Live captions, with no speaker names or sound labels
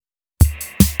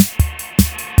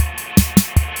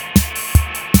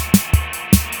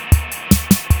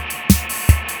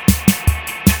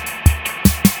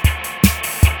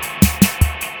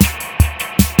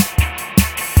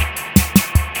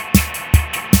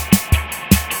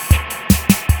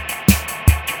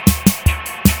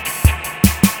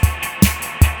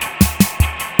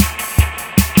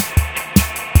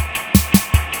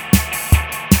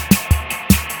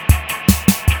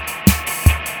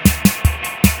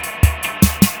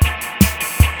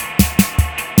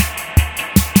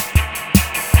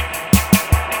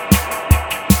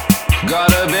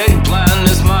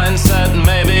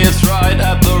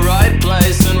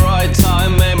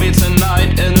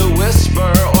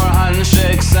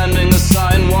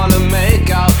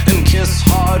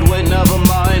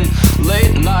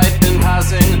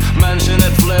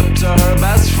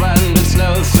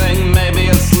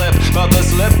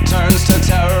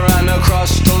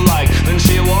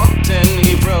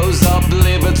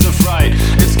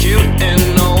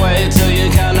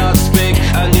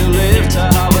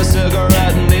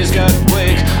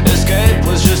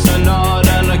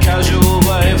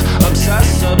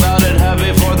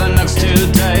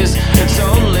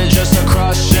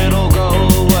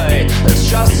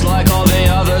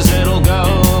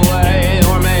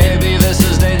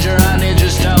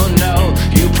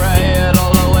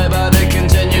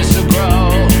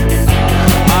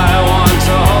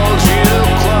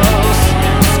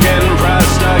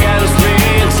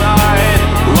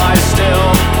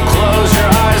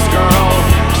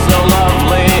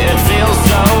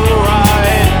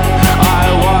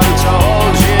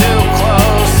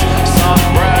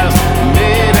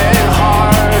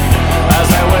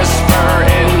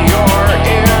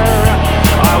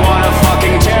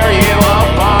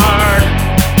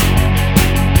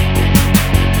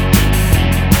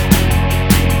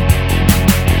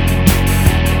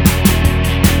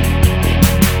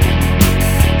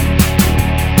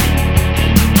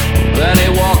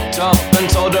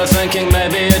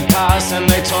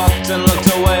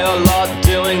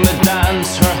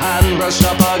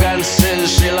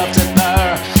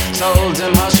told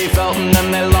him how she felt and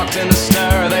then they locked in a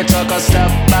stare. They took a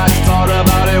step back, thought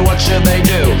about it, what should they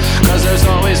do? Cause there's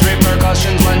always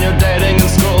repercussions when you're dating in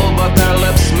school. But their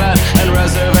lips met and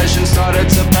reservations started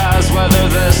to pass, whether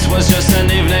this was just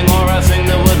an evening or a thing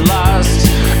that would last.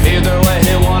 Either way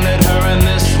he wanted her and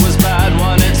this was bad.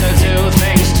 Wanted to do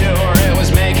things to her, it was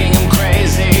making him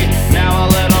crazy. Now a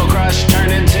little crush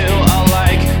turned into a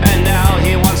like, and now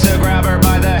he wants to grab her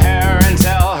by the hair and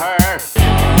tell her,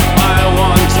 I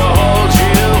want to hold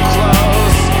you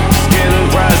close, skin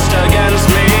pressed against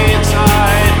me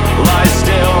tight, lie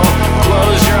still,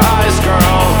 close your eyes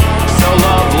girl, so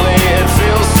lovely it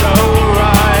feels so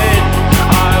right.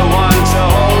 I want to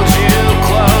hold you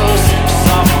close,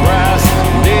 soft breath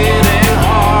beating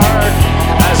hard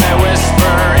as I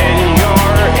whisper in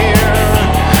your ear,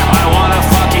 I wanna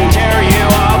fucking tear you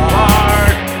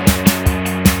apart.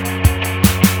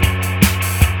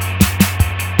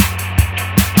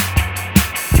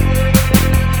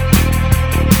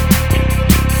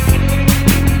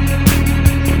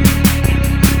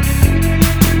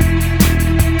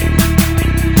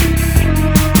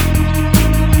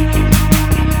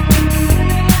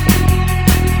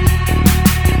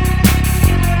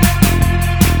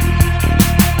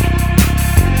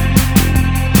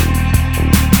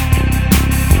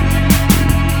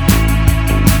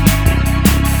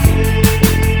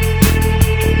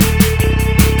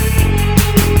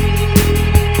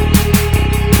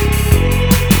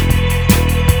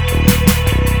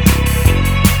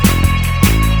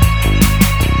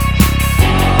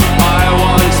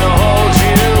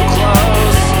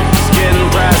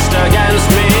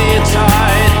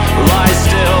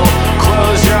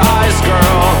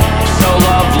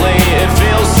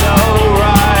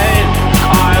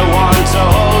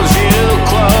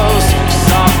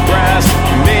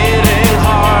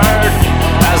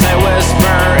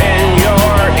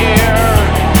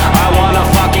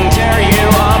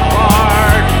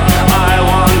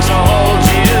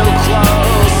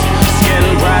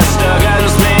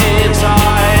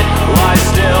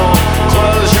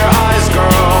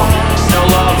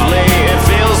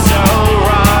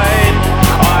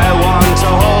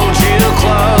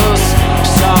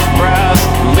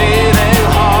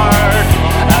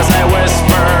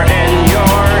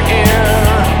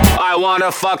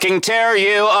 Fucking tear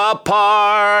you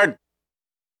apart.